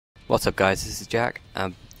What's up, guys? This is Jack.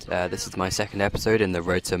 This is my second episode in the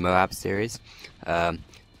Road to M.O.A.B series.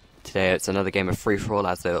 Today it's another game of free-for-all,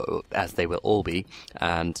 as they will all be,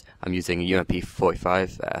 and I'm using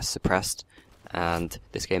UMP45 suppressed. And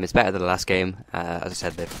this game is better than the last game. As I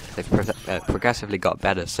said, they've progressively got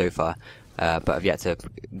better so far, but I've yet to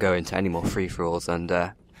go into any more free-for-alls and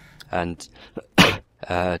try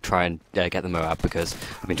and get the M.O.A.B, because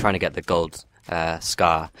I've been trying to get the gold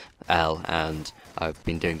Scar L, and I've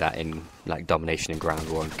been doing that in like domination and ground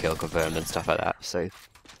war and kill confirmed and stuff like that, so I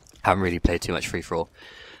haven't really played too much free-for-all.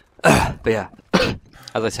 But yeah,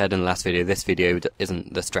 as I said in the last video, this video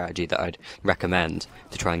isn't the strategy that I'd recommend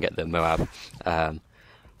to try and get the M.O.A.B.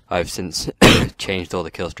 I've since changed all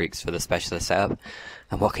the kill streaks for the specialist setup,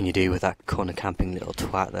 and what can you do with that corner camping little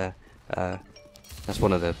twat there? That's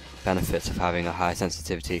one of the benefits of having a high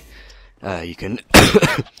sensitivity. You can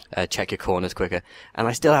check your corners quicker, and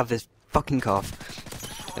I still have this fucking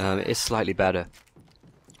cough. It's slightly better,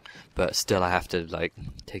 but still I have to like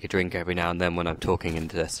take a drink every now and then when I'm talking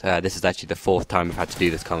into this. This is actually the fourth time I've had to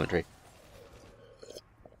do this commentary,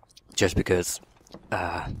 just because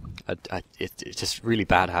it's just really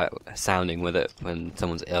bad sounding with it when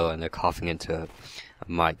someone's ill and they're coughing into a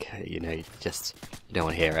mic. You know, you don't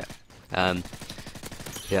want to hear it.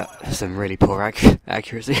 Yeah, some really poor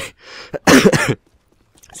accuracy.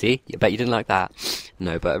 See? I bet you didn't like that.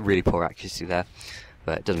 No, but really poor accuracy there.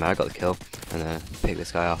 But it doesn't matter, I got the kill. And pick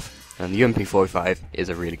this guy off. And the UMP45 is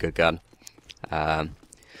a really good gun. But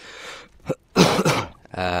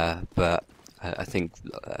I think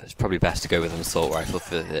it's probably best to go with an assault rifle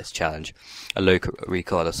for this challenge. A low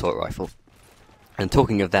recoil assault rifle. And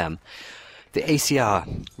talking of them, the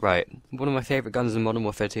ACR, right, one of my favourite guns in Modern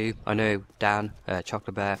Warfare 2. I know Dan,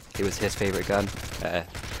 Chocolate Bear, it was his favourite gun.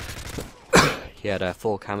 He had a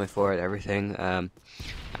full camo for it, everything.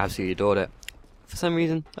 Absolutely adored it. For some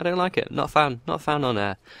reason, I don't like it. Not a fan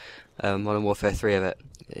on Modern Warfare 3 of it.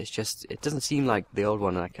 It's just, it doesn't seem like the old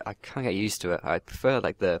one. I can't get used to it. I prefer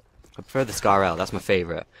the Scar L. That's my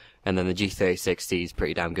favourite. And then the G36D is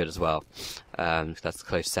pretty damn good as well. That's a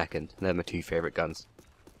close second. They're my two favourite guns.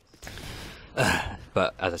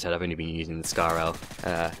 But as I said, I've only been using the Scar L,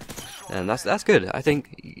 and that's good. I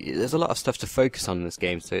think there's a lot of stuff to focus on in this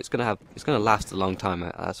game, so it's gonna last a long time.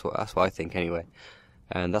 That's what I think anyway,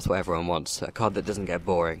 and that's what everyone wants. A COD that doesn't get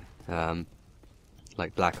boring,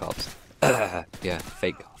 like Black Ops. Yeah,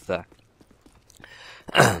 fake off there,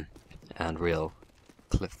 and real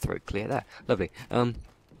throat clear there. Lovely.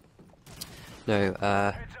 No,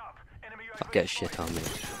 I'll get shit on me.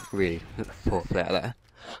 Really poor player there.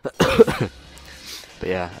 But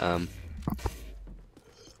yeah,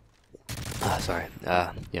 sorry,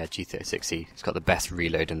 yeah, G36C, it's got the best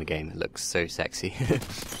reload in the game. It looks so sexy.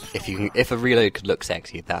 If a reload could look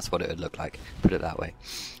sexy, that's what it would look like, put it that way.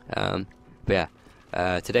 But yeah,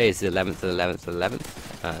 today is the 11th of the 11th of the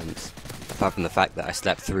 11th, and apart from the fact that I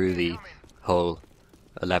slept through the whole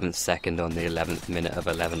 11th second on the 11th minute of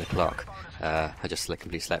 11 o'clock, I just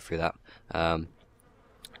completely slept through that.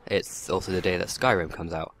 It's also the day that Skyrim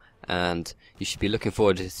comes out, and you should be looking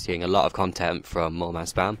forward to seeing a lot of content from More Man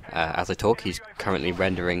Spam. As I talk, he's currently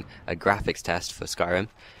rendering a graphics test for Skyrim,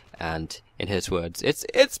 and in his words,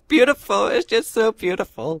 it's beautiful, it's just so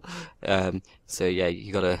beautiful. So yeah,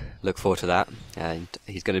 you gotta look forward to that, and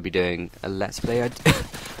he's gonna be doing a Let's Play,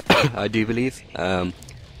 I do believe. Not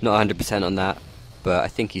 100% on that, but I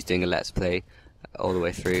think he's doing a Let's Play all the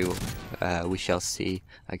way through. We shall see,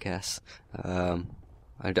 I guess.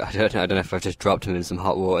 I don't know if I've just dropped him in some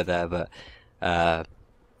hot water there, but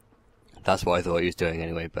that's what I thought he was doing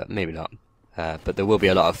anyway, but maybe not. But there will be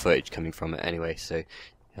a lot of footage coming from it anyway, so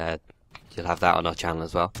you'll have that on our channel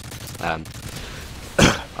as well.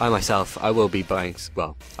 I myself, I will be buying,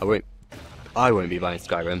 well, I won't be buying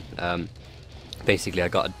Skyrim. Basically, I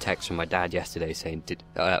got a text from my dad yesterday saying,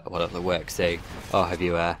 at work saying, oh, have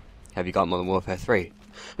you got Modern Warfare 3?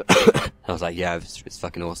 I was like, yeah, it's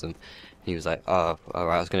fucking awesome. He was like, oh,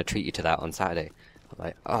 alright, I was going to treat you to that on Saturday. I'm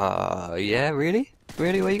like, oh, yeah, really?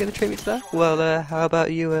 Really, were you going to treat me to that? Well, how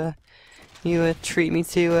about you treat me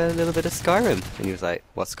to a little bit of Skyrim? And he was like,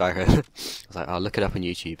 what's Skyrim? I was like, I'll look it up on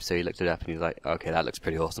YouTube. So he looked it up and he was like, okay, that looks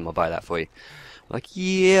pretty awesome, I'll buy that for you. I'm like,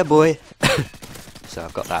 yeah, boy. So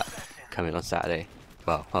I've got that coming on Saturday.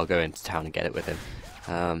 Well, I'll go into town and get it with him.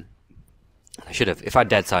 I should have, if I'd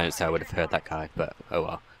dead silenced, I would have heard that guy, but oh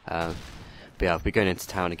well. But yeah, I'll be going into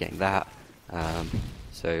town and getting that.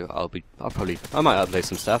 So I might upload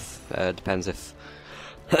some stuff. Depends if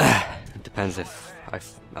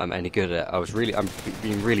I'm any good at it. I'm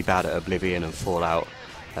being really bad at Oblivion and Fallout.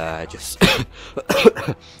 Just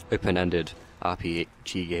open-ended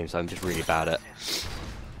RPG games I'm just really bad at.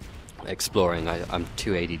 exploring. I'm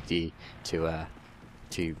too ADD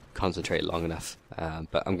to concentrate long enough.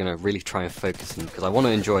 But I'm gonna really try and focus because I want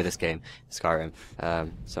to enjoy this game, Skyrim.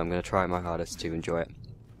 So I'm gonna try my hardest to enjoy it.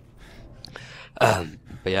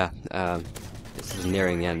 But yeah, this is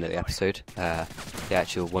nearing the end of the episode. The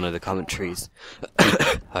actual one of the commentaries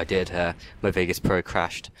I did, my Vegas Pro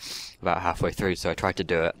crashed about halfway through, so I tried to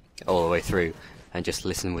do it all the way through and just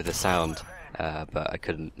listen with the sound, but I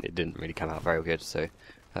couldn't. It didn't really come out very good, so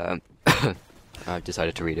I've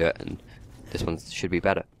decided to redo it, and this one should be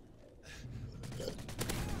better.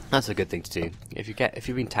 That's a good thing to do. If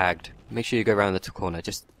you've been tagged, make sure you go around the corner.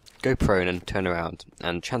 Just go prone and turn around,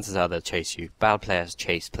 and chances are they'll chase you. Bad players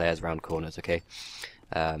chase players around corners. Okay,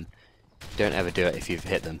 don't ever do it if you've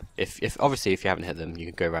hit them. If obviously if you haven't hit them, you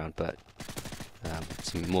can go around. But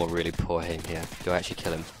some more really poor aim here. Do I actually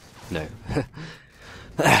kill him? No.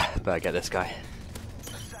 But I get this guy.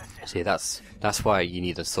 See, that's why you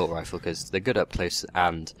need an assault rifle, because they're good up close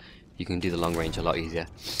and you can do the long range a lot easier.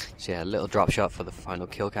 So yeah, a little drop shot for the final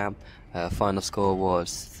kill cam. Final score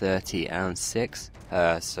was 30 and 6.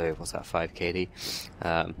 So what's that, 5 KD?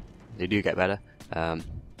 They do get better.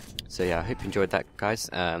 So yeah, I hope you enjoyed that, guys.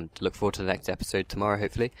 Look forward to the next episode tomorrow,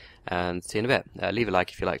 hopefully. And see you in a bit. Leave a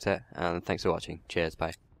like if you liked it. And thanks for watching. Cheers,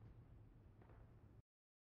 bye.